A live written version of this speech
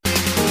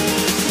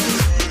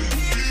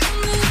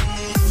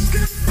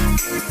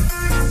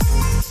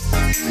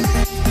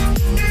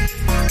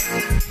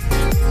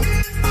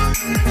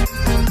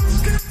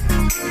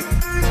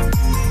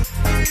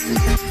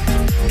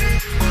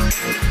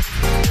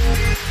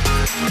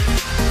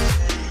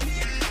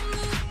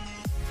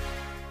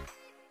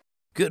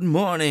Good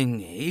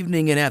morning,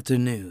 evening, and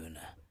afternoon.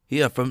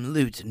 Here from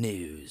Lewt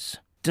News.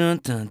 Dun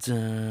dun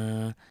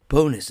dun.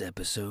 Bonus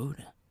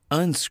episode.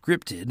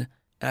 Unscripted.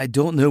 I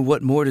don't know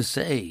what more to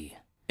say.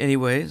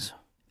 Anyways,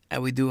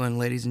 how we doing,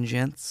 ladies and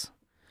gents?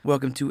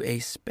 Welcome to a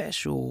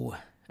special,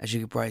 as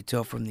you can probably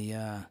tell from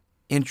the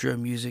intro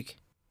music.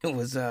 It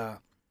was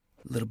a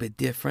little bit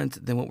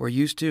different than what we're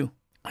used to.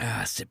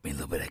 Sip me a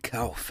little bit of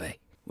coffee.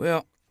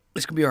 Well,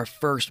 this could be our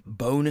first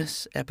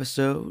bonus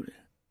episode.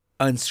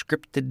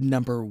 Unscripted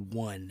number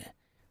 1.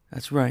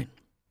 That's right.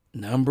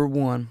 Number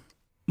 1.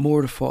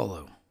 More to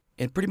follow.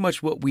 And pretty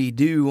much what we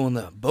do on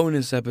the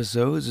bonus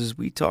episodes is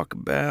we talk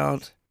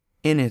about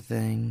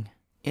anything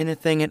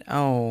at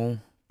all.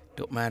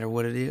 Don't matter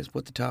what it is,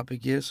 what the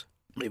topic is.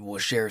 Maybe we'll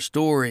share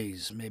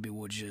stories. Maybe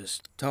we'll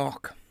just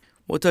talk.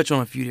 We'll touch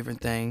on a few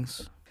different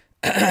things.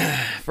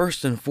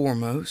 First and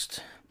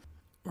foremost,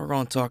 we're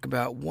going to talk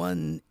about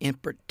one in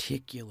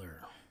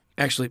particular.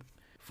 Actually,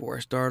 before I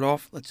start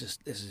off, let's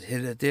just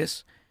hit at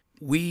this.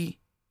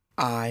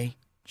 I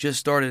just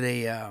started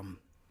a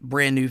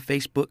brand new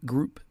Facebook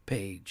group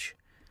page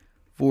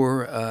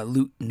for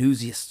Lewt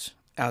Newsists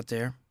out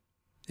there.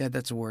 Yeah,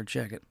 that's a word.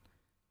 Check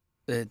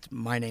it.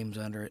 My name's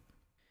under it.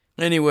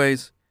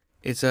 Anyways,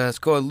 it's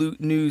called Lewt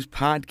News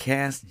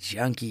Podcast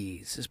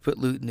Junkies. Just put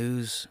Lewt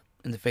News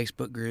in the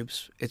Facebook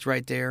groups. It's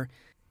right there,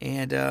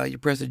 and you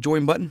press the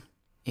join button,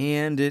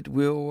 and it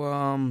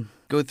will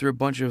go through a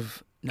bunch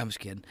of. No, I'm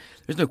just kidding.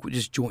 There's no,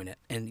 just join it,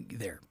 and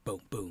there,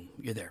 boom, boom,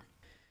 you're there.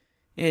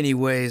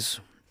 Anyways,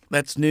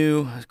 that's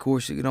new. Of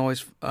course, you can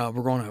always, I'm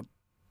going to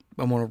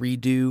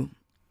redo.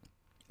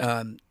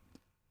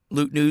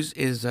 Lewt News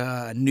is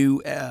a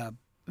new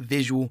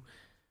visual.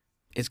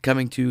 It's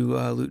coming to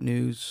Lewt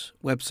News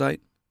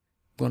website.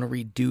 I'm going to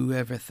redo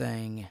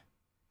everything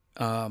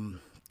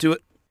to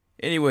it.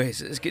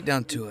 Anyways, let's get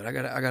down to it. I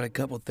got a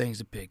couple things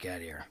to pick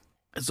at here.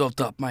 It's off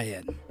the top of my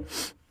head.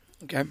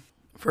 Okay,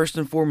 first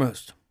and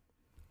foremost.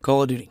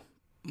 Call of Duty,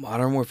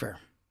 Modern Warfare.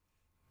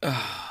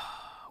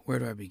 Where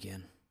do I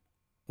begin?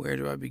 Where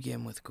do I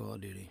begin with Call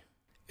of Duty?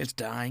 It's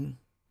dying.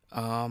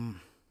 I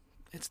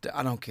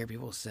don't care.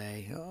 People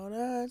say, "Oh,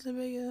 that's a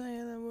big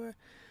thing."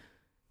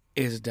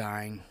 It's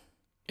dying.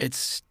 It's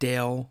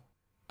stale.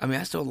 I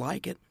mean, I still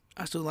like it.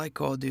 I still like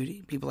Call of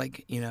Duty. People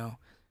like,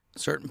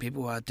 certain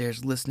people out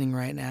there's listening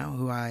right now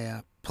who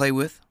I play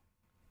with.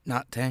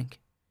 Not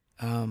Tank.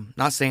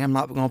 Not saying I'm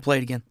not going to play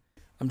it again.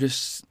 I'm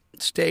just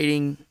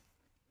stating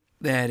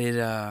that it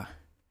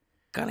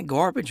kind of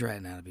garbage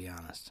right now, to be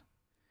honest.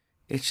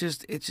 It's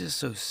just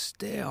so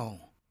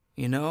stale,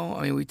 I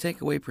mean, we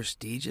take away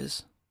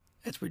prestiges.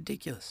 That's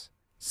ridiculous.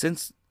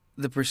 Since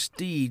the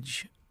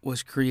prestige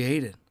was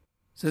created,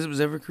 since it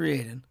was ever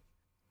created,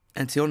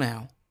 until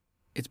now,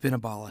 it's been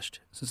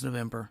abolished since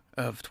November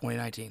of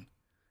 2019.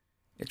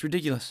 It's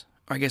ridiculous.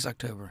 Or I guess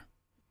October.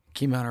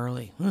 Came out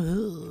early.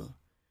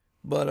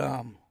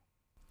 But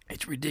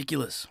it's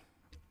ridiculous.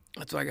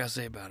 That's what I gotta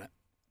say about it.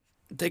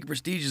 Take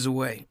prestiges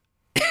away.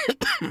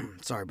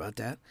 Sorry about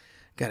that.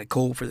 Got a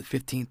cold for the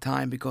 15th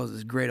time because of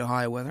this great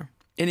Ohio weather.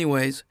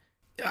 Anyways,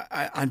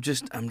 I'm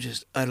just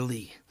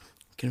utterly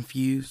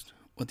confused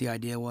what the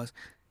idea was.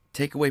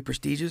 Take away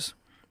prestiges?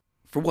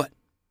 For what?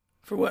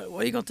 For what?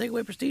 What are you going to take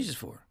away prestiges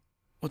for?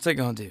 What's that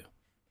going to do?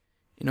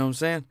 You know what I'm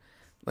saying?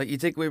 Like, you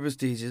take away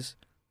prestiges,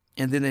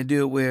 and then they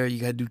do it where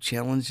you got to do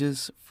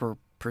challenges for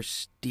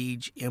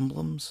prestige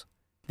emblems.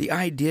 The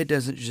idea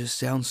doesn't just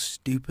sound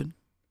stupid.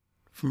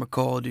 From a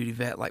Call of Duty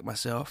vet like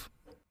myself,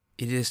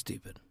 it is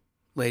stupid.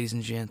 Ladies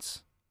and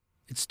gents,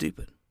 it's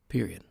stupid.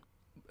 Period.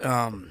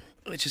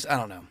 It's just, I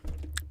don't know.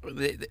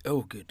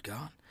 Oh, good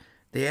God.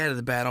 They added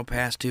the Battle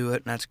Pass to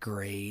it, and that's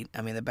great.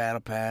 I mean, the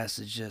Battle Pass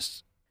is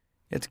just,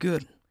 it's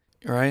good,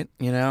 right?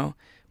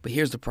 But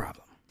here's the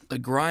problem. The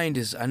grind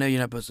is, I know you're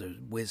not supposed to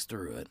whiz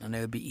through it. I know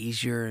it'd be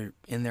easier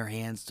in their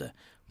hands to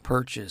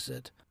purchase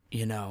it,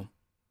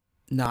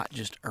 not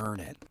just earn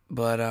it.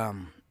 But,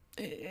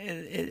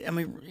 I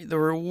mean, the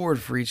reward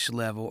for each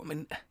level, I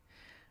mean,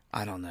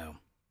 I don't know.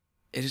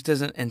 It just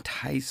doesn't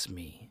entice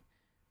me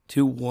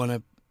to want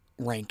to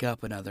rank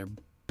up another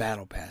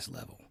Battle Pass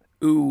level.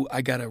 Ooh,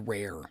 I got a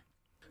rare.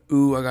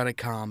 Ooh, I got a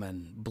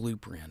common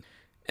blueprint.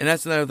 And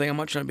that's another thing. I'm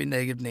not trying to be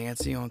negative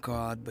Nancy on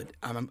COD, but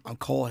I'm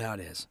calling it how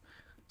it is.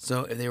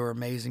 So if they were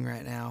amazing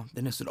right now,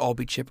 then this would all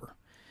be chipper.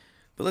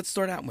 But let's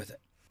start out with it.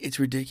 It's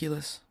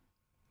ridiculous.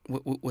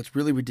 What's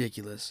really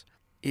ridiculous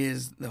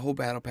is the whole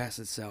Battle Pass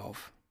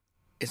itself.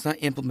 It's not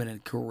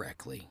implemented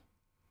correctly.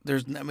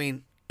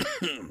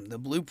 The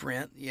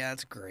blueprint, yeah,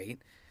 it's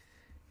great.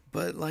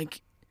 But,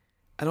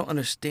 I don't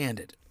understand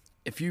it.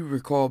 If you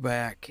recall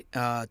back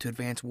to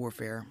Advanced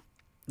Warfare,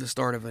 the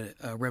start of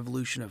a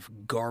revolution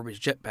of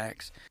garbage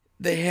jetpacks,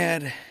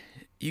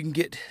 you can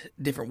get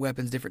different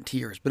weapons, different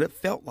tiers, but it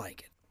felt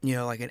like it.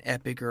 Like an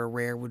epic or a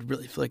rare would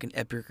really feel like an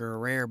epic or a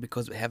rare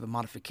because it would have a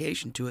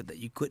modification to it that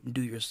you couldn't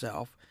do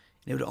yourself.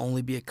 And it would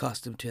only be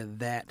accustomed to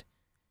that,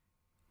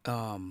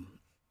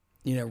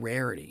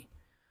 rarity.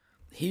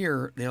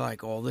 Here, they're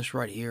like, oh, this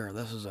right here,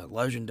 this is a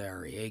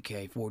legendary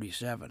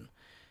AK-47.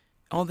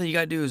 All that you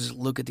got to do is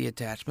look at the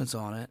attachments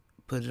on it,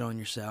 put it on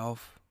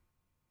yourself.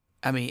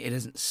 I mean, it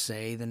doesn't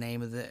say the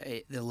name of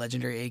the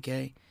legendary AK.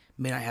 It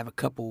may not have a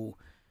couple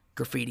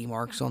graffiti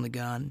marks on the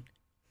gun,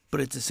 but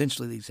it's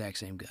essentially the exact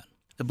same gun.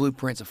 The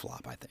blueprint's a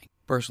flop, I think.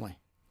 Personally,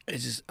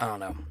 it's just, I don't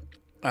know.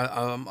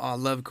 I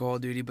love Call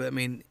of Duty, but I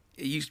mean,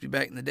 it used to be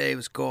back in the day, it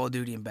was Call of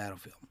Duty and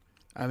Battlefield.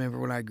 I remember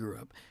when I grew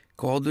up.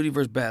 Call of Duty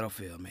versus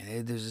Battlefield,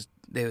 man.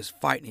 They was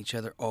fighting each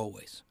other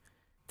always.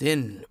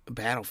 Then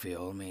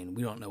Battlefield, I mean,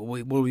 we don't know.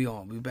 What are we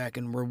on? We back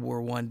in World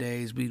War I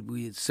days.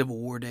 We had Civil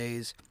War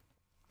days.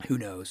 Who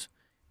knows?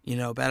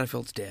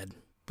 Battlefield's dead.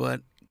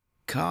 But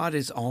COD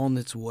is on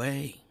its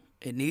way.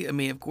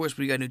 Of course,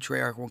 we got a new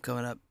Treyarch one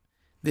coming up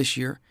this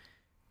year.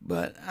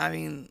 But, I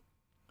mean,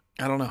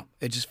 I don't know.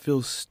 It just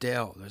feels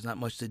stale. There's not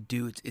much to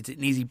do. It's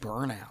an easy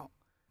burnout.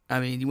 I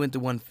mean, you went to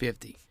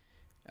 150.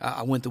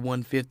 I went to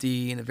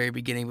 150 in the very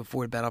beginning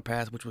before the Battle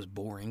Pass, which was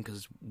boring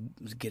because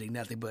it was getting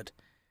nothing but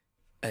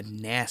a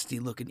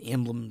nasty-looking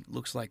emblem.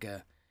 Looks like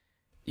a,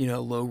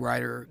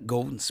 lowrider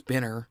golden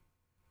spinner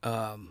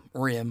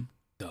rim.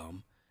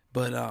 Dumb.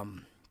 But,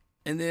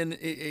 and then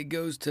it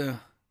goes to,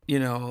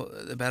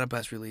 the Battle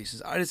Pass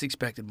releases. I just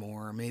expected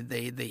more. I mean,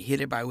 they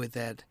hit it with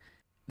that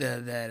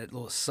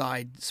little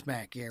side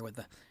smack here with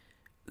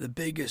the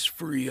biggest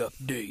free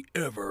update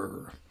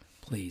ever.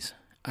 Please.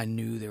 I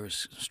knew there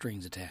was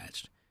strings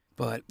attached.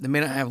 But they may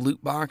not have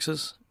loot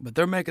boxes, but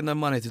they're making their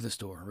money through the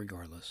store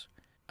regardless.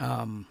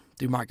 Through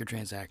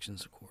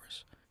microtransactions, of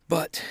course.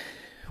 But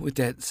with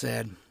that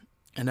said,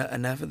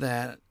 enough of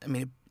that. I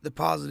mean, the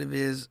positive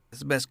is it's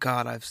the best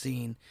COD I've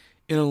seen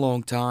in a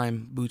long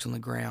time. Boots on the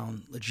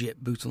ground,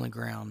 legit boots on the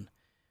ground.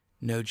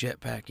 No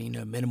jetpacking,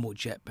 no minimal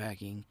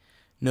jetpacking.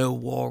 No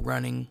wall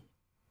running,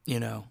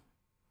 no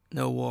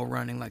wall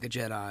running like a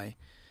Jedi.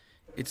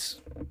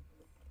 It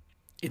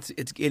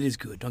is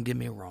good. Don't get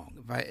me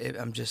wrong.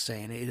 I'm just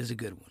saying it is a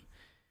good one.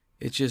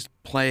 It's just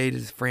played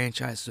this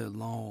franchise so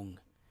long,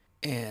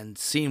 and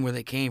seeing where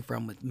they came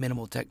from with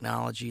minimal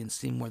technology, and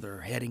seeing where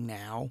they're heading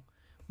now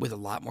with a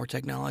lot more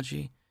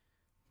technology,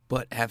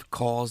 but have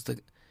caused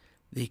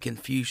the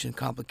confusion,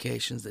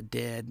 complications, the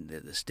dead,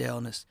 the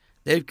staleness.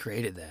 They've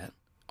created that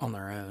on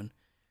their own.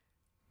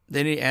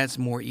 They need to add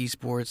some more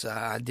esports.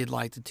 I did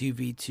like the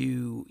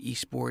 2v2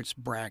 esports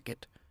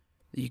bracket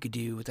that you could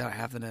do without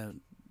having to,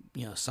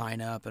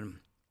 sign up and,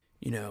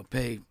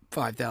 pay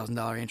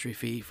 $5,000 entry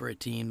fee for a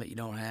team that you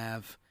don't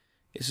have.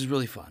 This is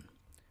really fun.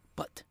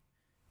 But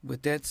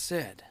with that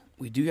said,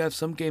 we do have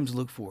some games to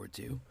look forward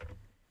to.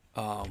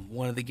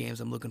 One of the games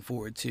I'm looking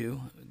forward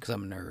to, because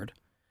I'm a nerd,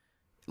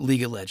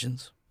 League of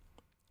Legends,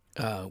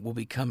 will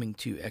be coming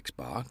to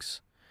Xbox,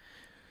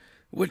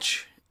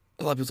 which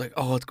a lot of people's like,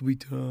 oh, it's going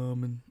to be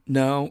dumb. And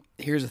no,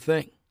 here's the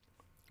thing.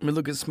 I mean,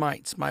 look at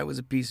Smite. Smite was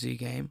a PC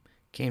game,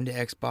 came to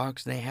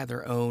Xbox, and they had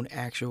their own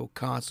actual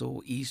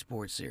console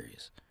esports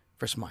series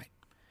for Smite.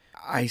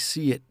 I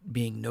see it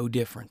being no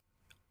different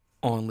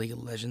on League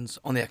of Legends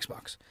on the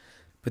Xbox.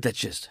 But that's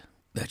just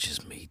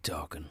me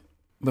talking.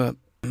 But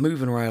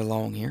moving right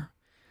along here.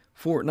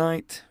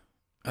 Fortnite.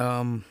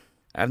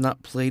 I've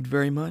not played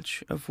very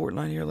much of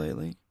Fortnite here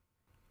lately.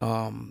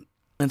 And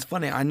it's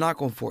funny, I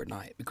knock on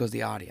Fortnite because of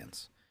the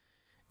audience.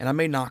 And I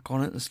may knock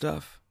on it and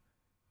stuff,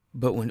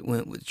 but when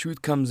the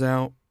truth comes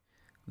out,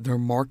 their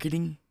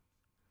marketing,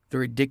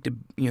 their addictive,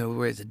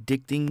 where it's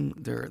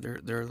addicting,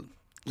 their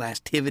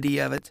lastivity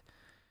of it,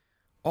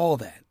 all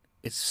that,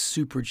 it's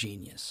super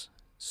genius.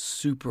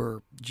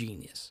 Super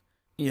genius.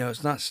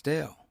 It's not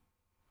stale.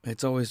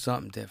 It's always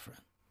something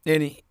different.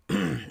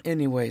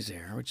 Anyways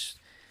there, which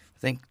I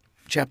think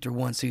Chapter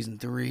 1, Season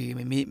 3, I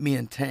mean, me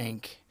and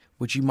Tank,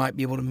 which you might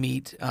be able to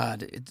meet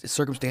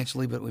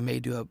circumstantially, but we may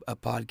do a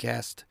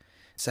podcast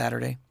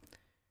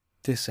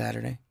this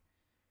Saturday.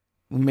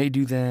 We may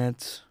do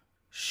that.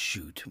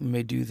 We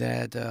may do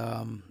that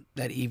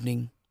that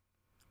evening.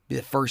 Be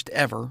the first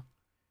ever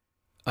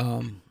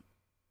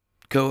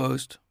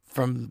co-host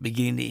from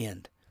beginning to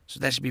end. So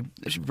that should be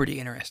pretty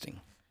interesting.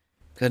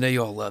 Because I know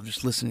you all love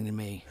just listening to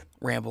me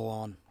ramble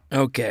on.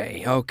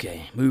 Okay.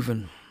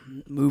 Moving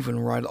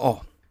right.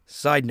 Oh,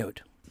 side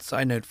note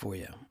for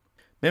you.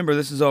 Remember,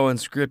 this is all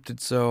unscripted,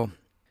 so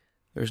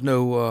there's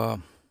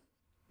no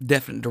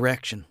definite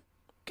direction.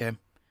 Okay,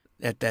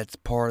 that's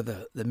part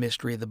of the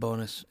mystery of the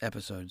bonus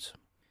episodes.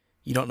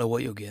 You don't know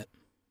what you'll get.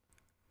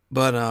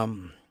 But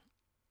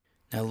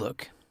now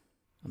look,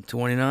 I'm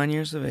 29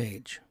 years of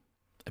age,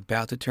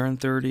 about to turn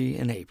 30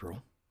 in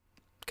April.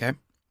 Okay,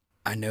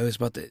 I know it's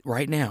about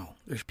right now.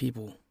 There's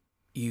people,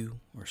 you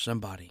or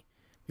somebody,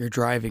 you're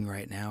driving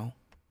right now,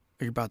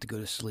 or you're about to go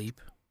to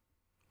sleep,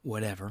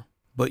 whatever.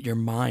 But your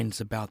mind's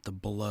about to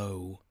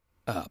blow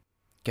up.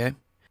 Okay,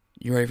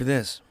 you ready for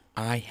this?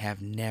 I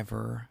have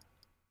never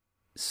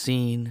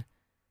seen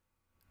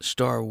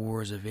Star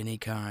Wars of any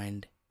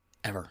kind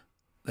ever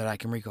that I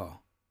can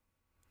recall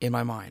in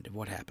my mind of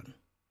what happened.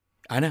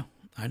 I know.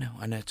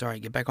 It's all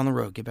right. Get back on the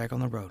road.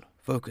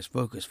 Focus.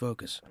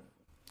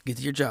 Get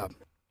to your job.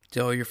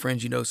 Tell all your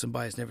friends you know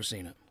somebody has never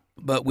seen it.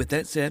 But with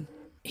that said,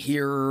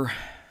 here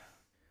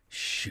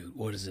shoot,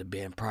 what has it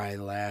been? Probably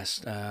the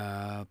last,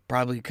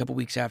 probably a couple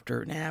weeks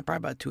after, probably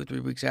about 2 or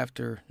 3 weeks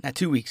after,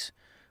 2 weeks,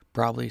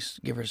 probably,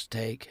 give or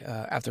take,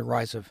 after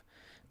Rise of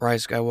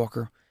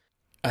Skywalker.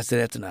 I said,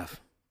 that's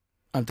enough.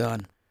 I'm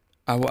done.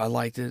 I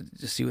like to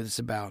see what it's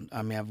about.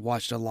 I mean, I've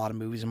watched a lot of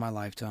movies in my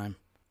lifetime.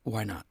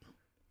 Why not?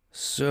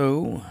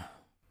 So,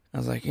 I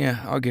was like,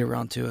 yeah, I'll get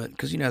around to it.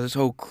 Because, this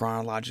whole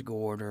chronological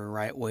order,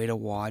 right way to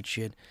watch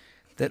it,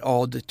 that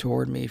all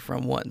detoured me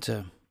from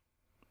wanting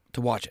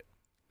to watch it.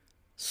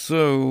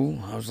 So,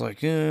 I was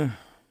like, I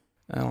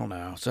don't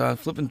know. So, I'm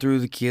flipping through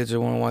the kids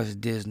that want to watch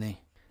Disney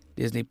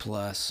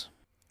Plus,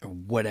 or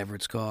whatever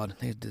it's called. I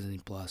think it's Disney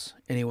Plus.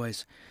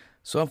 Anyways,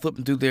 so I'm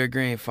flipping through there,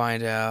 going to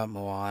find out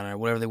Moana or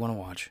whatever they want to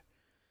watch.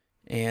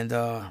 And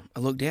I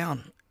looked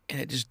down,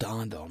 and it just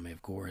dawned on me,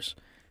 of course.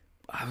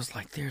 I was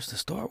like, there's the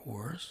Star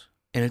Wars.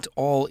 And it's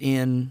all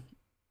in,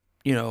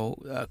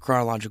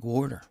 chronological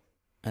order.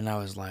 And I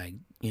was like,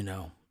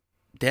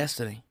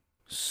 Destiny.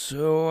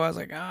 So I was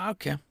like,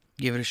 okay,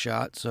 give it a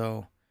shot.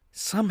 So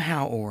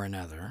somehow or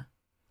another,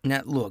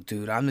 now look,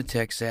 dude, I'm the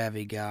tech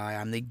savvy guy.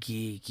 I'm the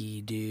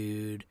geeky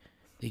dude,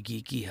 the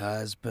geeky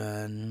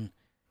husband.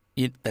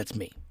 That's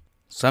me.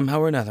 Somehow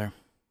or another,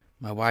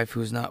 my wife,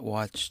 who's not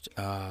watched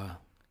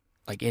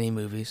any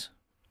movies,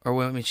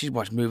 she's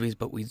watched movies,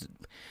 but we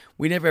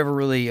never ever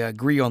really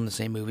agree on the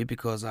same movie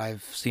because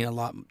I've seen a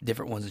lot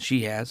different ones than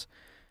she has,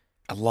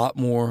 a lot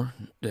more.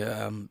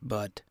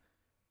 But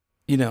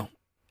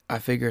I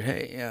figured,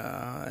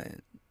 hey,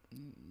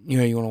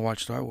 you want to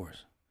watch Star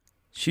Wars?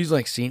 She's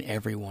seen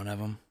every one of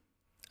them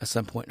at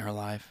some point in her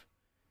life,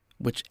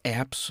 which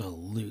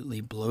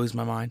absolutely blows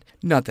my mind.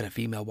 Not that a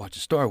female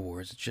watches Star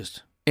Wars. It's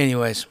just,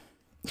 anyways.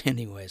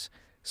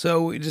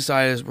 So we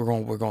decided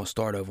we're going to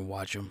start over and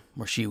watch them,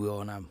 or she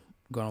will, and I'm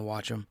going to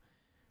watch them,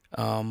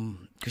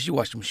 because she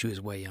watched them when she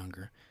was way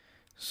younger.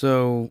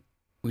 So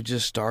we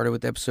just started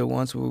with episode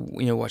 1. So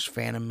we watched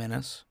Phantom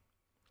Menace,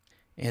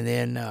 and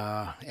then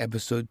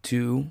episode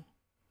 2,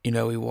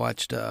 we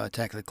watched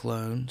Attack of the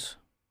Clones,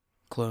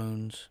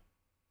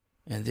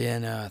 and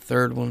then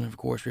third one, of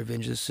course,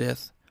 Revenge of the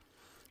Sith,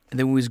 and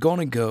then we was going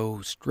to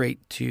go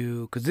straight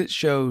to, because it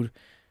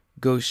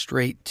goes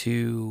straight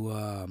to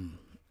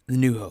The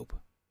New Hope,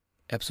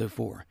 episode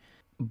 4.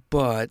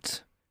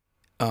 But,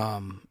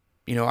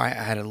 I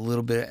had a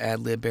little bit of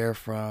ad-lib there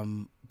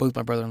from both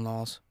my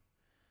brother-in-laws.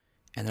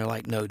 And they're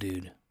like, no,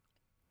 dude.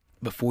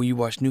 Before you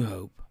watch New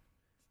Hope,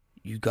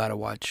 you got to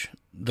watch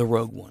the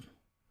Rogue One.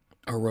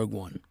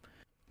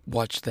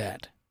 Watch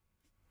that.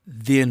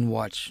 Then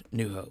watch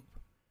New Hope.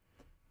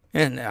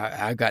 And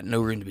I've got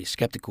no reason to be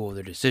skeptical of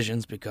their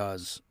decisions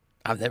because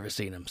I've never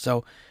seen them.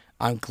 So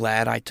I'm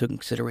glad I took in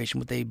consideration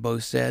what they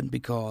both said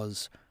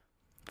because,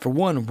 for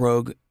one,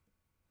 Rogue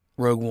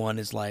One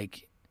is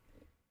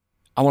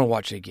I want to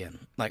watch it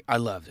again. I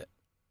loved it,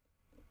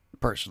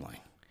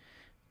 personally.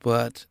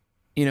 But,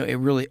 it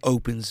really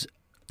opens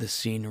the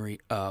scenery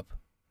up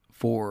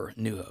for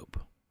New Hope.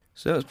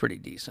 So it was pretty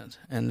decent.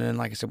 And then,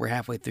 like I said, we're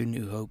halfway through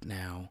New Hope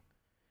now.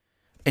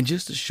 And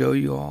just to show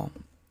you all,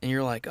 and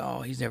you're like,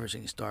 oh, he's never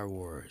seen Star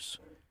Wars.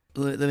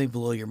 Let me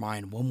blow your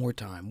mind one more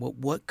time.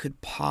 What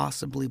could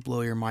possibly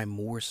blow your mind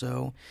more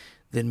so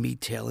than me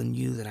telling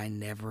you that I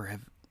never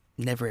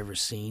ever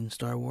seen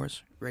Star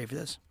Wars? Ready for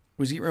this?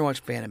 We was getting ready to watch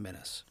Phantom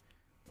Menace.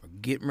 We're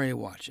getting ready to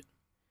watch it.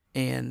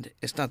 And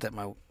it's not that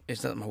my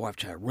wife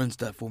tried to run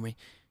stuff for me,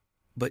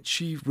 but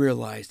she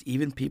realized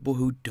even people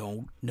who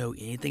don't know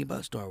anything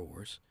about Star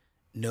Wars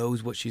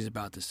knows what she's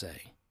about to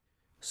say.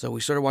 So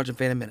we started watching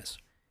Phantom Menace,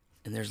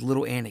 and there's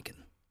little Anakin.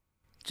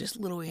 Just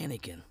little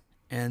Anakin.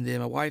 And then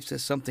my wife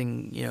says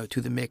something,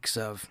 to the mix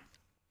of,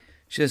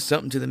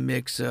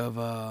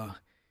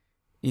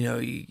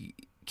 you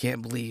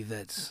can't believe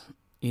that's,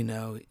 he's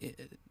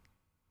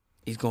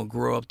going to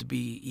grow up to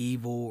be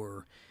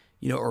evil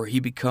or he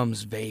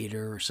becomes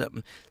Vader or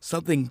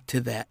something to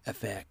that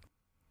effect.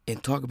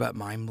 And talk about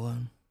mind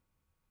blown.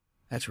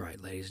 That's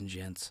right, ladies and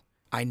gents.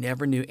 I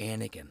never knew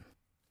Anakin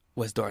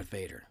was Darth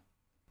Vader.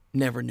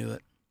 Never knew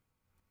it.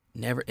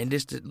 Never. And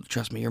just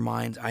trust me, your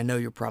minds, I know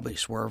you're probably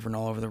swerving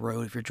all over the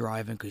road if you're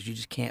driving because you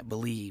just can't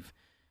believe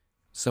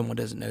someone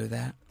doesn't know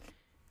that.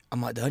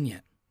 I'm not done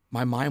yet.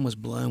 My mind was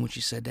blown when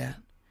she said that.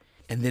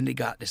 And then it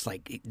got just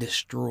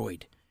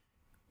destroyed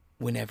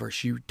whenever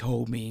she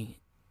told me.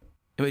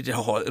 It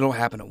all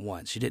happened at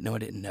once. She didn't know I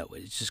didn't know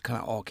it. It just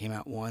kind of all came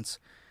out once.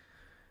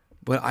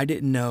 But I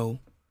didn't know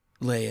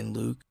Leia and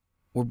Luke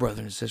were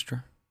brother and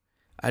sister.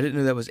 I didn't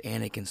know that was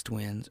Anakin's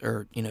twins,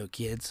 or,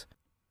 kids.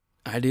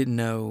 I didn't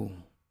know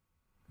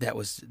that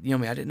was, I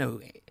didn't know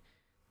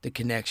the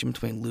connection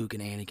between Luke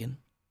and Anakin,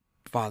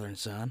 father and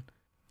son.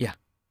 Yeah,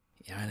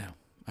 I know.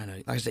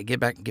 Like I said, get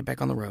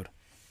back on the road.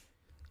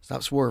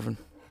 Stop swerving.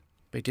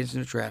 Pay attention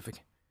to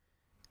traffic.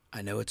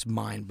 I know it's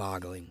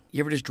mind-boggling.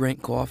 You ever just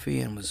drank coffee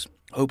and was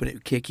hoping it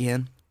would kick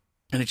in,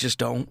 and it just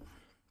don't?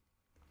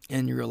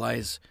 And you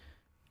realize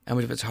how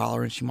much of a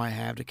tolerance you might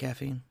have to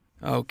caffeine?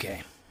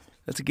 Okay,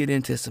 let's get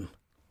into some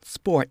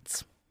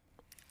sports.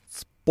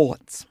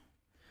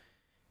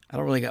 I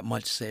don't really got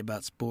much to say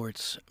about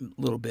sports. I'm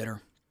a little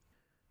bitter.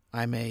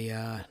 I'm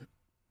I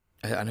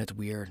know it's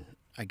weird.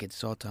 I get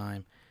this all the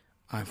time.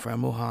 I'm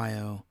from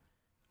Ohio.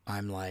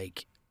 I'm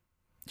like,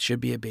 should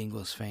be a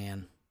Bengals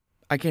fan.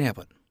 I can't help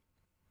it.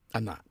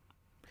 I'm not.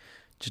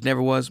 Just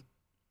never was.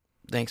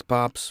 Thanks,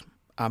 Pops.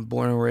 I'm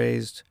born and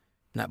raised,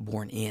 not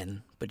born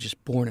in, but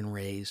just born and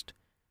raised,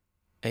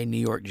 a New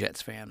York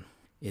Jets fan.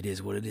 It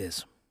is what it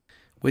is.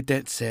 With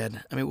that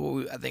said, I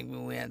mean, I think we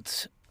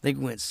went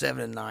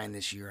 7-9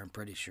 this year. I'm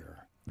pretty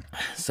sure.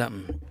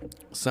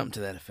 Something to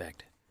that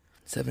effect.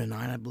 7-9,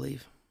 I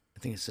believe. I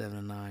think it's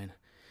 7-9.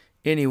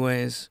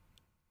 Anyways,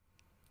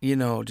 you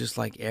know, just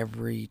like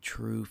every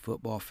true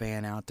football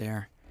fan out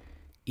there,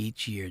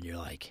 each year you're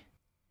like,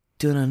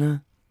 da-na-na,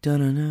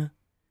 da-na-na.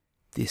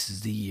 This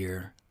is the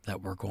year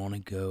that we're going to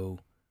go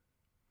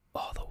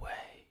all the way.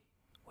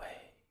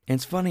 And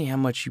it's funny how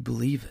much you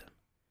believe it.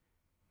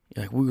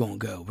 You're like, we're going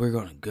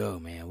to go,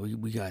 man.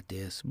 We got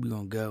this. We're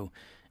going to go.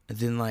 And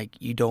then, like,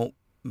 you don't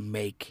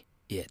make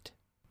it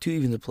to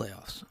even the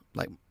playoffs,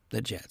 like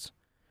the Jets.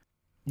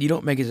 You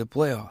don't make it to the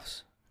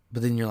playoffs,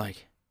 but then you're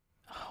like,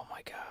 oh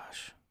my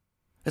gosh.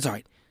 That's all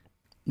right.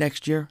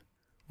 Next year,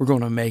 we're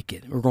going to make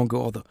it. We're going to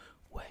go all the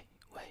way.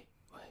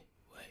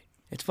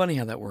 It's funny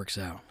how that works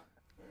out.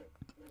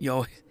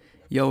 You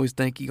always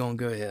think you're going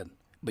to go ahead.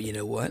 But you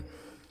know what?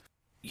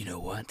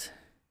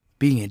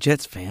 Being a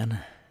Jets fan,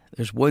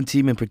 there's one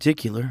team in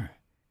particular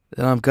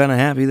that I'm kind of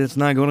happy that's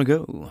not going to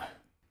go.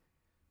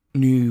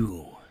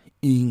 New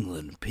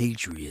England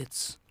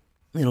Patriots.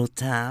 Little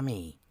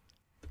Tommy.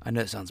 I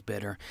know it sounds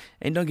better.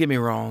 And don't get me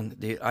wrong,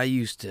 dude, I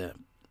know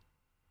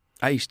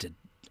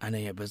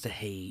it was to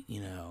hate,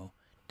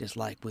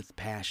 dislike with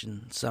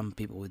passion, some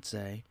people would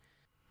say.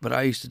 But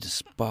I used to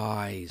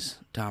despise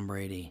Tom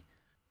Brady.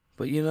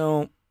 But, I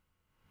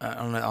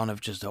don't know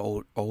if just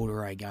the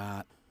older I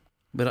got.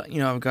 But,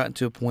 I've gotten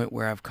to a point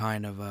where I've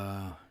kind of,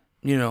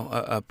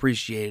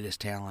 appreciated his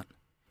talent.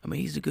 I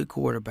mean, he's a good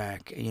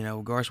quarterback.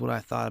 Regardless of what I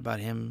thought about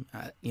him,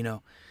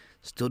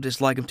 still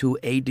dislike him to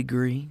a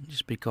degree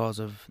just because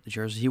of the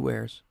jersey he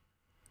wears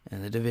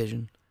and the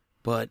division.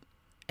 And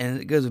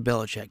it goes with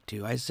Belichick,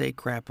 too. I say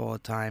crap all the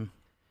time,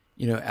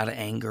 out of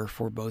anger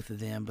for both of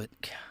them. But,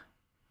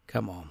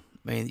 come on.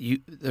 I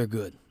mean, they're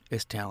good.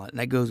 It's talent. And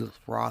that goes with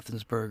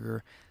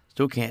Roethlisberger.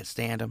 Still can't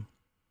stand him.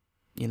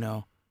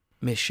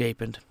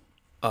 Misshapen,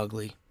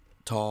 ugly,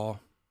 tall,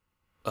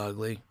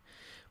 ugly.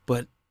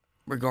 But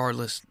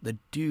regardless, the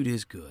dude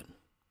is good.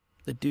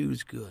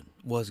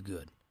 Was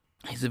good.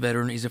 He's a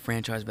veteran. He's a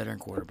franchise veteran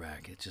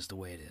quarterback. It's just the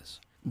way it is.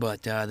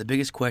 But the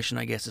biggest question,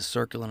 I guess, is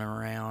circling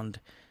around.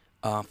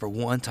 For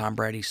one, Tom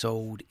Brady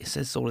sold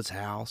his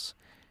house.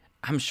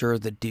 I'm sure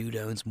the dude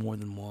owns more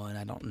than one.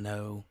 I don't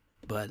know.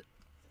 But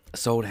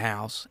sold his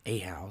house.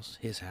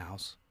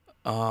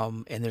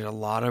 And there's a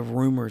lot of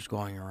rumors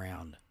going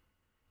around.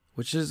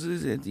 Which is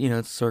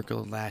it's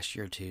circled last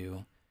year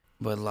too.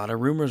 But a lot of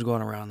rumors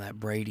going around that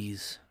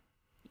Brady's,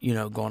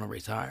 going to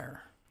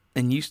retire.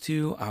 And used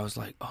to, I was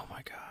like, oh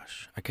my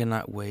gosh, I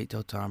cannot wait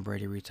till Tom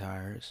Brady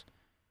retires.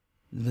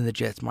 Then the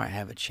Jets might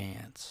have a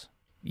chance.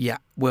 Yeah,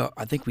 well,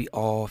 I think we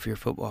all, if you're a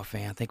football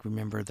fan,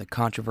 remember the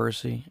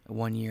controversy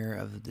one year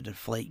of the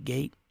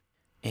Deflategate.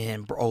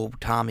 And old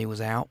Tommy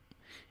was out.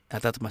 I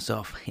thought to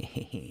myself,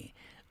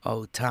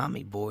 oh,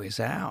 Tommy boy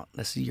is out.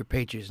 Let's see your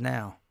Patriots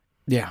now.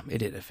 Yeah, it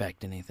didn't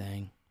affect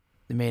anything.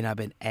 They may not have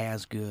been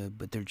as good,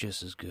 but they're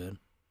just as good.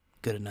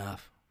 Good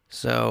enough.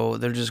 So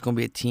they're just going to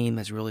be a team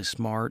that's really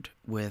smart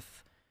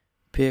with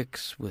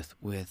picks, with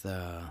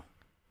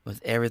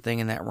everything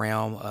in that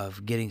realm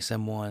of getting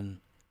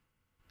someone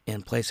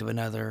in place of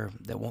another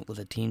that won't let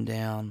the team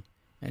down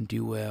and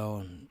do well.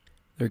 And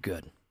they're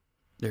good.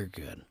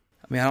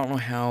 I mean, I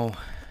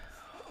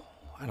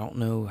don't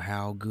know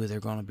how good they're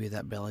going to be with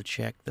that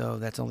Belichick, though.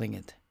 That's the only thing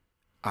that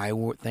I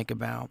would think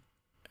about.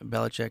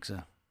 Belichick's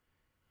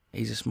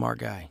he's a smart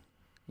guy.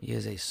 He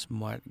is a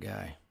smart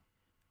guy.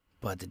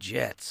 But the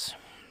Jets,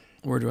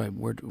 where do I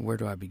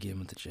begin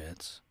with the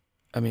Jets?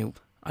 I mean,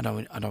 I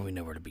don't even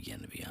know where to begin,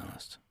 to be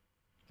honest.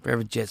 For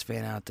every Jets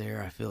fan out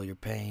there, I feel your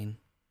pain.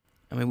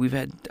 I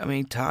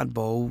mean, Todd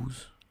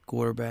Bowles,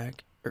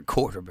 quarterback,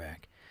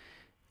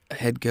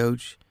 head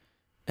coach,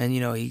 and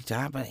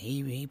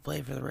he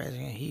played for the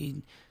Redskins.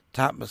 He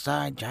topped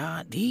beside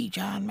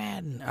John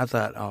Madden. I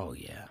thought, oh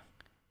yeah.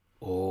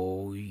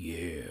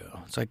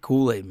 It's like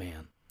Kool-Aid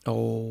Man.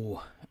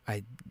 Oh,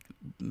 I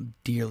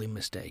dearly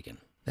mistaken.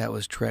 That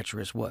was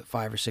treacherous.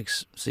 5 or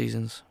 6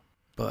 seasons?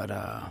 But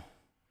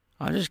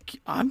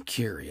I'm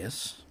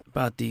curious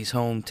about these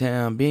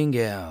hometown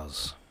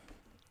Bengals.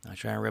 Not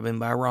trying to rub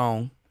anybody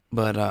wrong,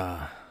 but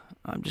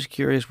I'm just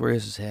curious where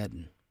this is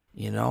heading.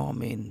 I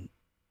mean,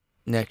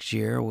 next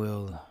year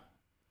will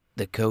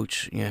the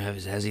coach,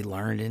 has he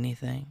learned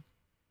anything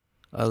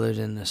other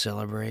than to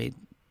celebrate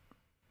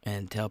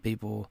and tell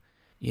people,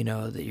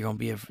 that you're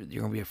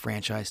gonna be a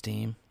franchise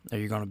team, or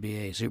you're gonna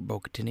be a Super Bowl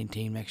contending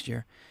team next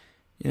year?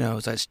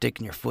 It's like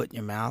sticking your foot in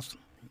your mouth.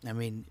 I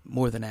mean,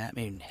 more than that. I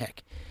mean,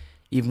 heck,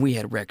 even we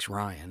had Rex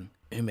Ryan,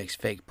 who makes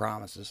fake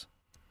promises.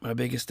 My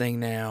biggest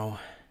thing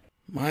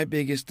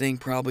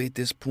probably at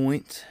this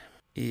point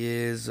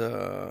is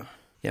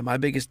my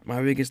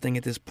biggest thing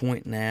at this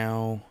point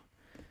now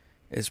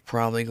is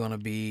probably gonna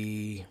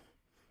be,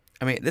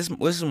 I mean, this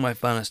is my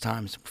funnest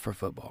times for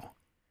football,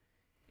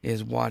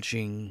 is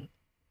watching,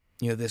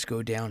 this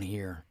go down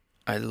here.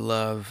 I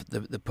love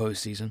the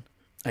postseason.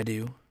 I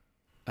do.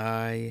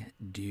 I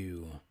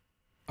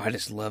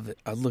just love it.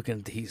 I'm looking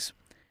at these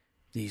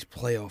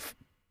playoff.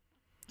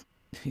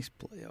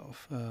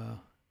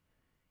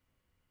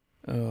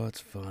 Oh, it's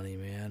funny,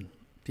 man.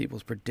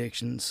 People's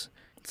predictions.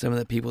 Some of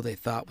the people they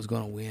thought was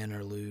going to win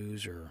or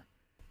lose,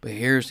 but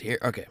here.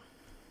 Okay,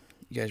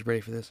 you guys ready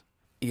for this?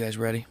 You guys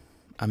ready?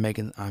 I'm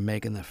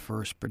making the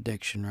first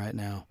prediction right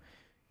now.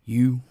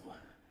 You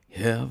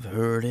have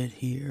heard it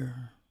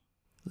here,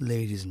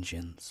 ladies and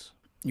gents.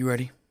 You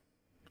ready?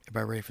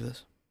 Everybody ready for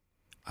this?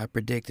 I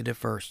predicted it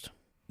first.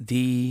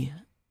 The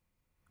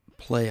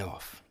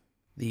playoff,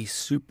 the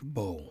Super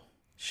Bowl,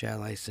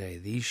 shall I say,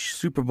 the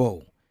Super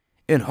Bowl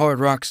in Hard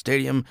Rock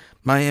Stadium,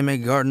 Miami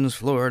Gardens,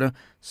 Florida,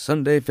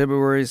 Sunday,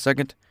 February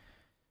 2nd,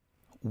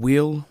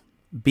 will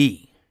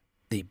be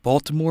the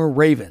Baltimore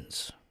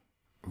Ravens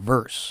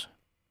versus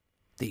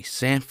the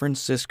San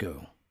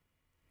Francisco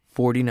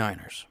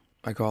 49ers.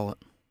 I call it.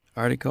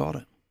 I already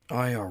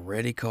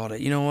called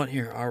it. You know what?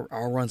 Here,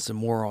 I'll run some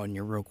more on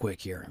you real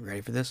quick here.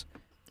 Ready for this?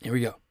 Here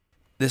we go.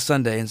 This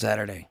Sunday and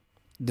Saturday,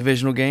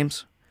 divisional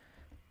games.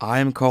 I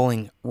am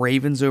calling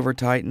Ravens over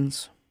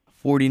Titans,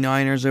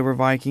 49ers over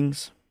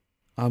Vikings.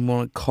 I'm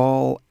going to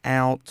call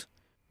out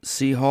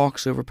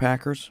Seahawks over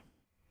Packers.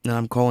 And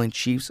I'm calling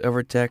Chiefs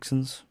over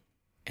Texans.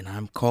 And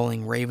I'm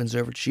calling Ravens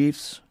over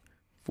Chiefs,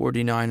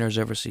 49ers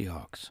over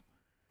Seahawks.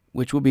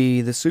 Which will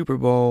be the Super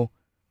Bowl,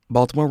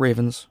 Baltimore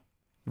Ravens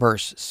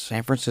versus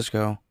San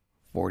Francisco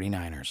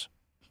 49ers.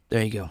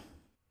 There you go.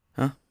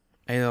 Huh?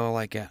 I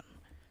like that.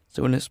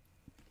 So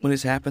when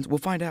this happens, we'll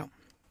find out.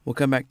 We'll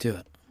come back to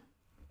it.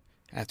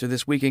 After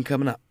this weekend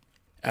coming up,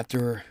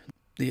 after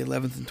the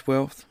 11th and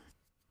 12th,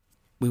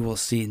 we will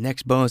see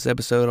next bonus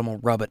episode. I'm going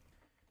to rub it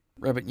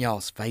in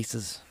y'all's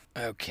faces.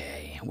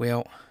 Okay,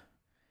 well,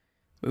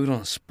 moving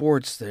on to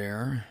sports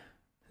there.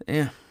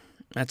 Yeah,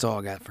 that's all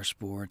I got for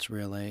sports,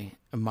 really.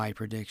 My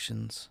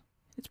predictions.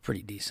 It's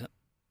pretty decent.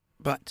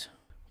 But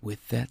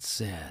with that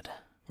said,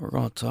 we're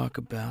going to talk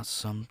about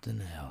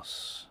something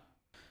else.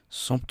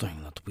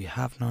 Something that we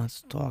have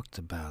not talked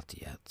about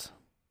yet.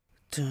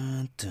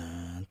 Dun,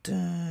 dun, dun.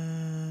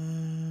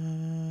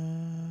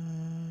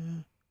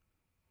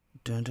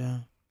 Dun,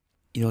 dun.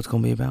 You know what it's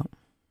going to be about?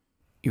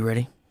 You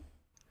ready?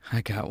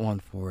 I got one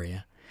for you.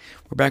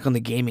 We're back on the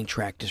gaming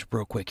track just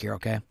real quick here,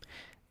 okay?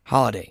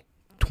 Holiday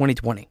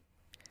 2020.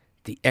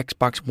 The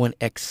Xbox One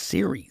X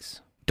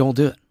series. Don't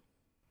do it.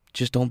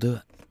 Just don't do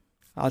it.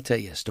 I'll tell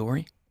you a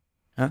story.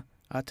 Huh?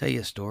 I'll tell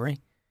you a story.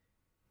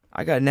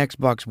 I got an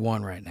Xbox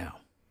One right now.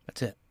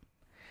 That's it.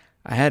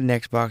 I had an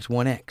Xbox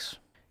One X.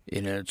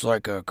 And it's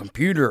like a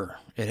computer.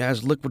 It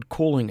has liquid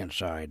cooling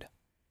inside.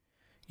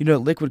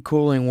 Liquid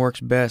cooling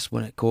works best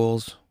when it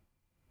cools.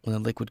 When the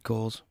liquid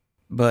cools.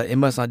 But it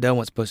must not have done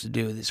what it's supposed to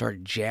do. It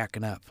started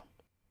jacking up.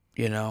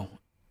 I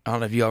don't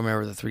know if y'all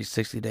remember the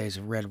 360 days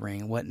of Red Ring.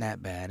 It wasn't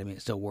that bad. I mean,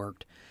 it still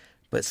worked.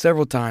 But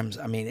several times,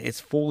 I mean, it's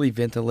fully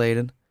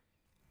ventilated.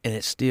 And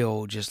it's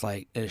still just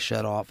like, it'll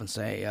shut off and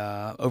say,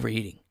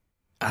 overheating.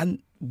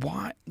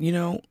 Why?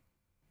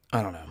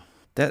 I don't know.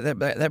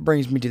 That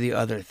brings me to the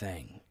other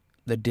thing.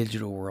 The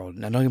digital world.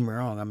 Now, don't get me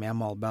wrong. I mean,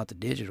 I'm all about the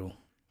digital.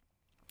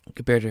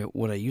 Compared to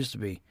what I used to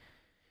be.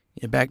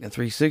 Back in the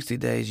 360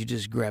 days, you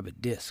just grab a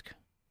disc.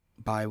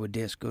 Buy a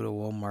disc, go to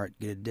Walmart,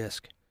 get a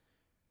disc.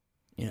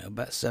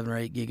 About 7 or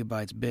 8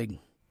 gigabytes big.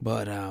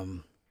 But,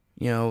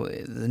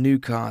 the new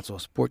console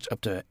supports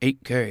up to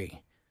 8K.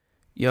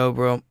 Yo,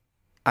 bro,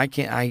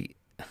 come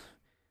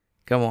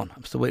on,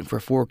 I'm still waiting for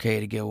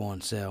 4K to go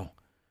on sale.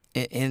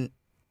 And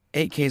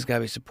 8K's got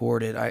to be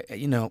supported.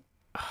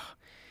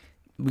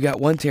 We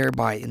got 1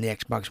 terabyte in the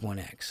Xbox One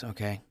X,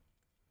 okay?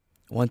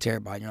 1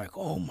 terabyte, and you're like,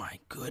 oh my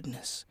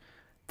goodness,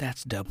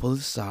 that's double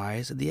the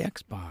size of the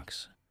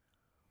Xbox.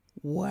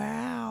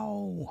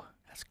 Wow,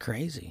 that's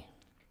crazy.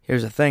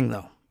 Here's the thing,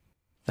 though.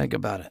 Think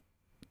about it.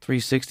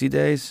 360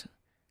 days,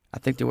 I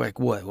think they were like,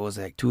 what was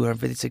it, like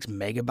 256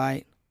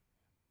 megabyte?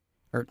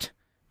 Or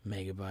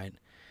megabyte.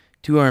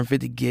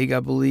 250 gig, I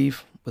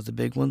believe, was the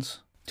big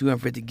ones.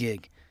 250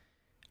 gig,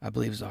 I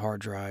believe, is the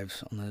hard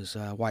drives on those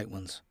white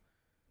ones.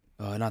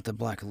 Not the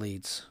black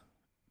elites.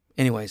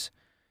 Anyways,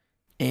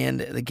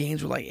 and the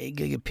games were like 8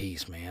 gig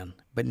apiece, man.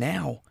 But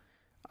now,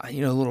 a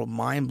little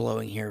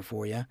mind-blowing here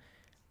for you.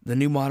 The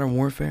new Modern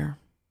Warfare,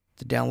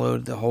 to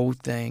download the whole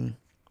thing,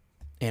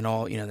 and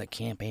all, the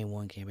campaign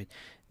 1, campaign.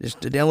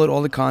 Just to download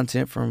all the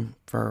content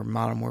for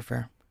Modern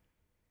Warfare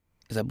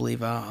is, I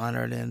believe,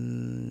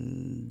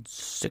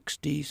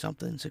 160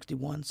 something,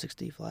 61,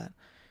 60 flat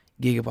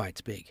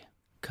gigabytes big.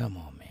 Come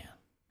on, man.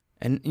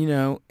 And,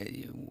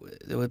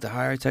 with the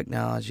higher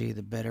technology,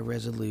 the better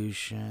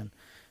resolution,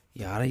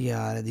 yada,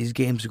 yada, these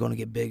games are going to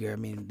get bigger. I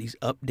mean, these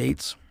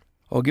updates.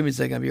 Oh, give me a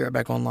second. I'll be right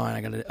back online.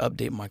 I got to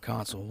update my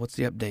console. What's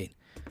the update?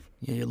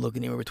 You're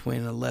looking anywhere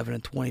between 11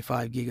 and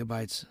 25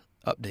 gigabytes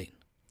update.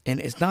 And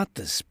it's not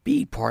the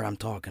speed part I'm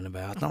talking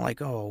about. It's not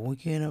like, oh, we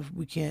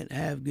can't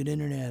have good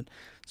internet.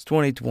 It's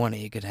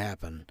 2020. It could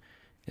happen.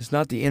 It's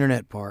not the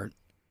internet part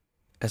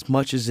as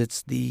much as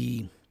it's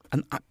the...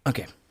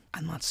 Okay,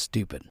 I'm not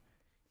stupid.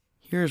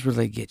 Here's where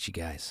they get you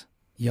guys.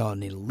 Y'all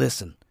need to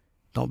listen.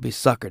 Don't be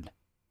suckered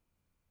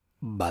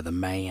by the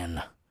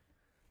man.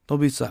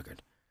 Don't be suckered.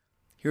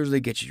 Here's where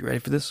they get you. You ready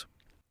for this?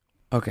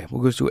 Okay,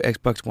 we'll go to an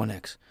Xbox One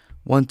X.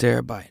 1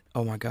 terabyte.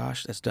 Oh my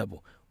gosh, that's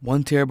double.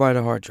 1 terabyte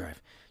of hard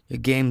drive. Your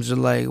games are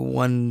like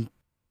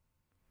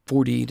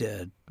 140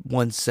 to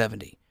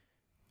 170.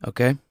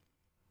 Okay?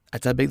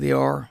 That's how big they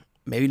are.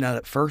 Maybe not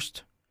at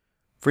first.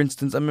 For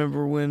instance, I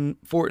remember when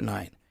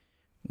Fortnite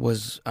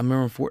was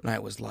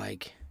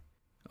like,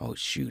 oh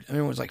shoot, I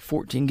remember it was like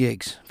 14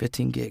 gigs,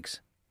 15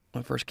 gigs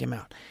when it first came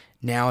out.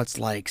 Now it's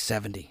like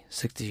 60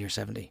 or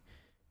 70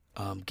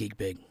 gig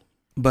big.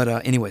 But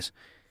anyways,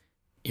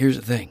 here's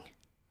the thing.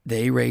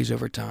 They raise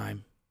over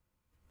time.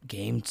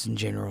 Games in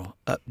general,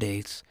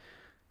 updates,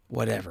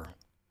 whatever.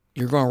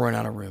 You're going to run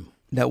out of room.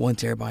 That 1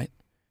 terabyte,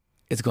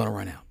 it's going to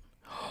run out.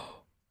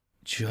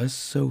 Just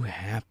so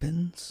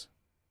happens,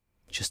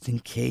 just in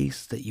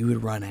case that you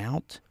would run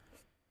out,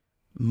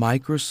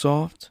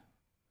 Microsoft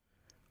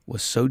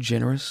was so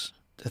generous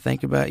to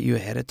think about you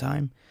ahead of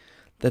time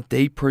that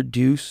they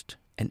produced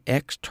an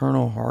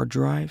external hard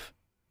drive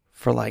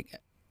for like,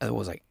 it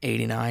was like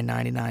 $89,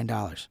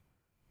 $99.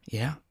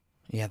 Yeah,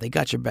 they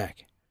got your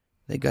back.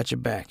 They got your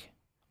back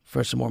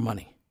for some more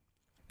money.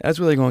 That's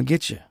where they're going to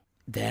get you.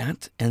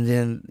 That, and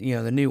then,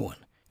 the new one.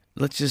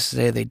 Let's just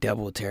say they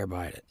double a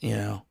terabyte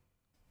it,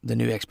 the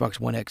new Xbox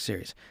One X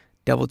series.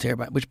 Double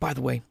terabyte, which, by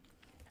the way,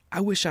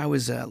 I wish I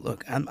was,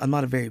 look, I'm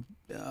not a very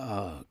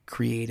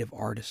creative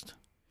artist.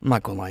 I'm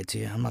not going to lie to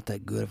you. I'm not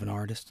that good of an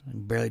artist. I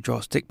barely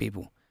draw stick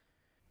people.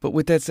 But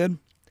with that said,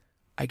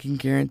 I can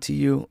guarantee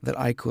you that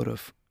I could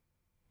have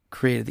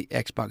created the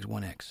Xbox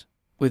One X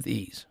with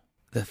ease.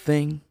 The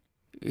thing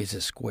is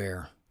a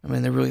square. I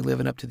mean, they're really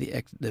living up to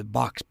the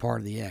box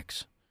part of the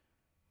X.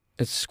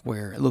 It's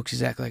square. It looks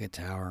exactly like a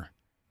tower.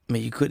 I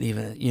mean, you couldn't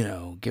even,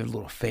 give it a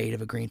little fade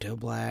of a green to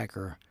black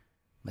or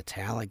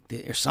metallic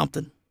or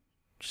something.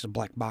 Just a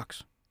black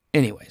box.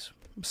 Anyways,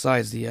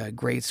 besides the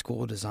grade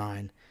school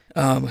design,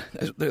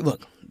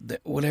 look,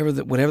 whatever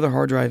the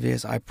hard drive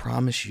is, I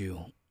promise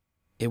you,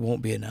 it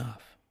won't be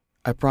enough.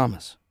 I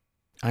promise.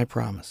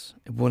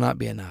 It will not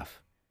be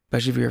enough.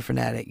 Especially if you're a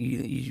fanatic,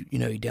 you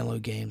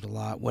download games a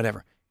lot,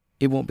 whatever.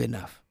 It won't be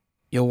enough.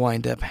 You'll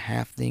wind up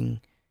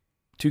having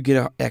to get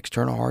an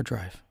external hard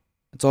drive.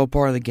 It's all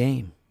part of the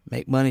game.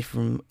 Make money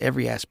from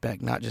every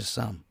aspect, not just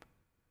some.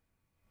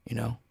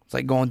 It's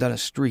like going down a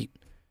street.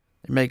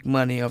 They make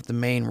money off the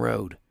main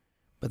road,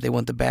 but they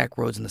want the back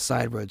roads and the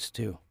side roads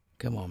too.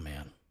 Come on,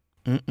 man.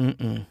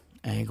 I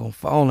ain't gonna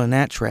fall in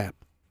that trap.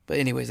 But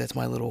anyways, that's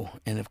my little,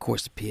 and of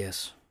course the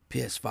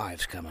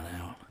PS5's coming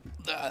out.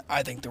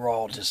 I think they're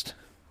all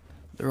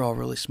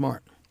really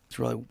smart. It's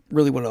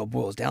really what it all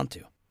boils down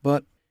to.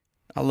 But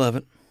I love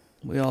it.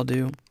 We all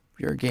do. If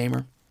you're a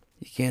gamer,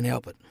 you can't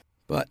help it.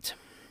 But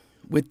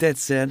with that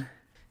said,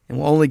 and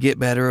we'll only get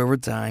better over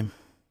time,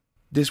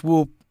 this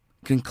will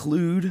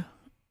conclude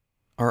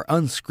our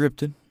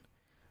unscripted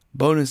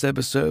bonus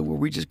episode where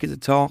we just get to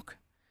talk.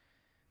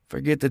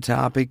 Forget the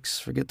topics,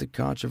 forget the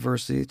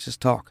controversy. It's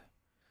just talk.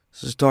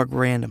 It's just talk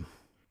random.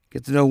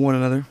 Get to know one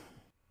another.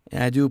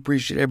 And I do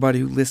appreciate everybody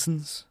who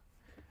listens.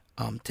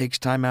 Takes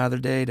time out of their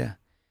day to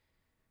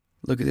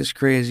look at this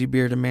crazy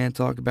bearded man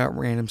talk about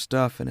random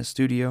stuff in a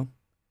studio.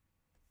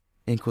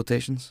 In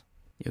quotations.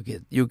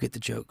 You'll get the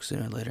joke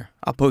sooner or later.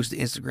 I'll post the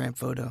Instagram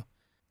photo.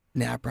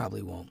 Nah, I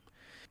probably won't.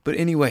 But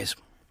anyways,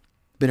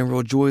 been a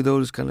real joy though,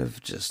 just kind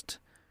of just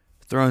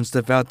throwing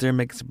stuff out there,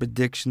 making some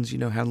predictions,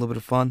 having a little bit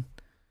of fun.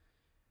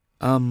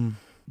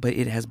 But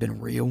it has been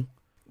real.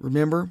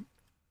 Remember,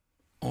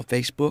 on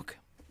Facebook,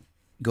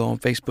 go on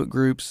Facebook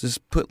groups,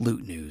 just put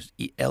Lewt News,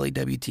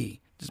 Lewt.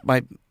 Just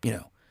my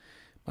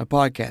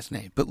podcast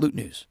name, put Lewt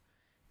News.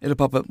 It'll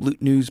pop up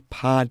Lewt News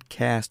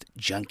Podcast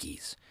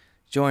Junkies.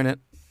 Join it.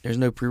 There's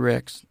no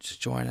prereqs.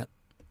 Just join it.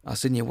 I'll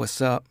send you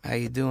what's up. How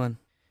you doing?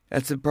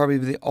 That's probably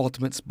the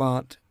ultimate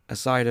spot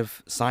aside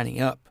of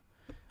signing up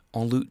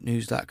on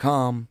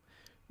lootnews.com,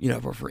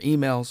 for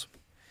emails.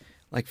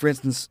 Like, for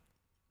instance,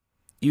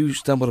 you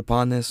stumbled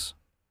upon this,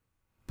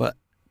 but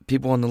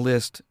people on the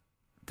list,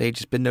 they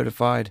just been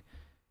notified.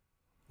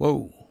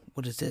 Whoa,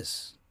 what is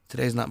this?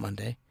 Today's not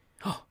Monday.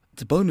 Oh,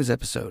 it's a bonus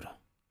episode.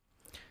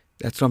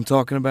 That's what I'm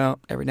talking about.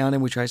 Every now and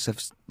then we try stuff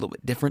a little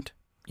bit different,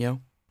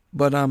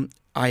 But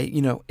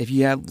if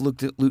you have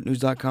looked at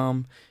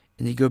lootnews.com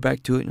and you go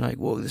back to it and you're like,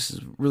 whoa, this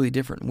is really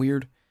different and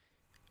weird,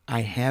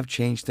 I have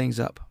changed things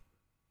up.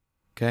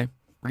 Okay?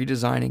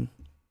 Redesigning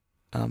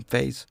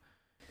phase.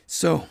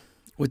 So,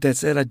 with that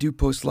said, I do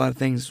post a lot of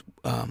things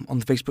on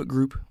the Facebook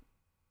group.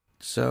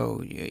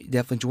 So, you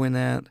definitely join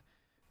that.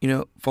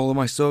 Follow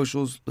my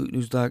socials, Lewt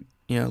News,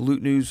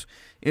 Lewt News,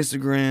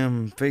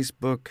 Instagram,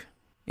 Facebook,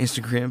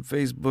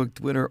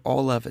 Twitter,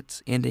 all of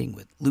it's ending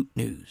with Lewt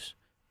News.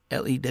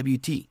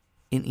 LEWTNEWS.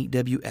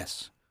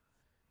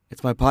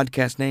 It's my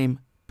podcast name,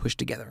 push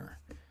together.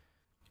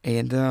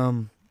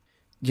 And,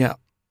 yeah,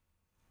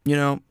 you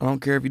know, I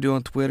don't care if you do it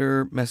on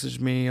Twitter, message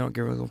me, I don't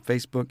care if it's on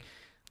Facebook.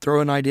 Throw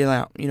an idea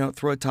out, you know,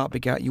 throw a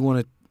topic out you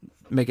want to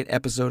make an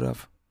episode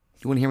of,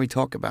 you want to hear me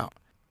talk about.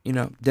 You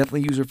know,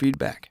 definitely user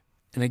feedback.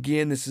 And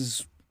again, this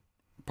is,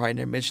 probably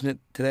never mentioned it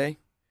today,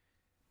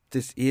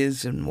 this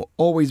is and will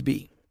always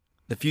be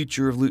the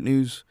future of Lewt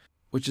News,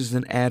 which is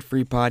an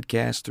ad-free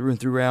podcast through and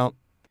throughout.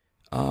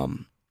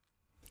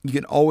 You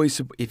can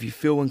always, if you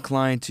feel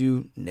inclined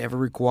to, never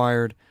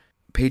required,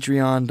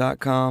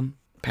 patreon.com,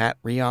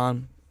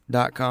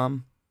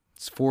 patreon.com.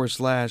 It's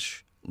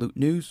 /Lewt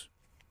News.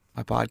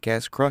 My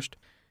podcast crushed.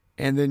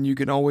 And then you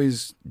can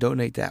always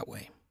donate that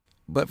way.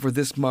 But for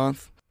this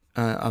month,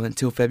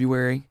 until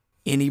February,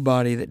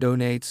 anybody that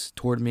donates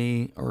toward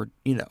me or,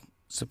 you know,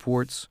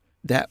 supports,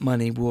 that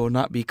money will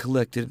not be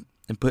collected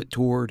and put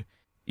toward,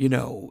 you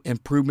know,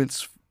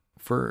 improvements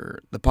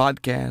for the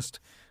podcast,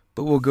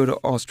 but we'll go to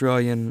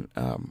Australian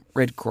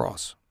Red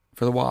Cross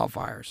for the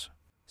wildfires.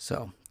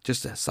 So,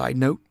 just a side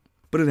note.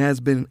 But it has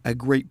been a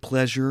great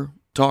pleasure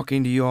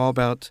talking to you all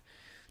about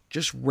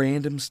just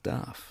random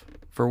stuff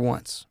for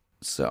once.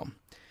 So,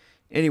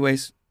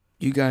 anyways,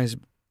 you guys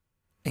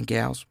and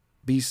gals,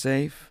 be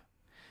safe.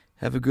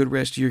 Have a good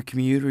rest of your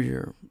commute or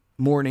your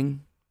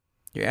morning,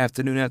 your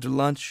afternoon after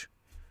lunch,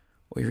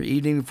 or your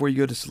evening before you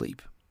go to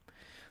sleep.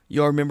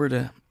 Y'all remember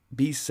to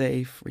be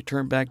safe,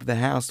 return back to the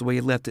house the way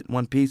you left it in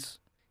one piece.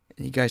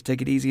 And you guys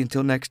take it easy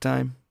until next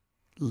time.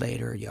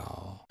 Later,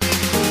 y'all.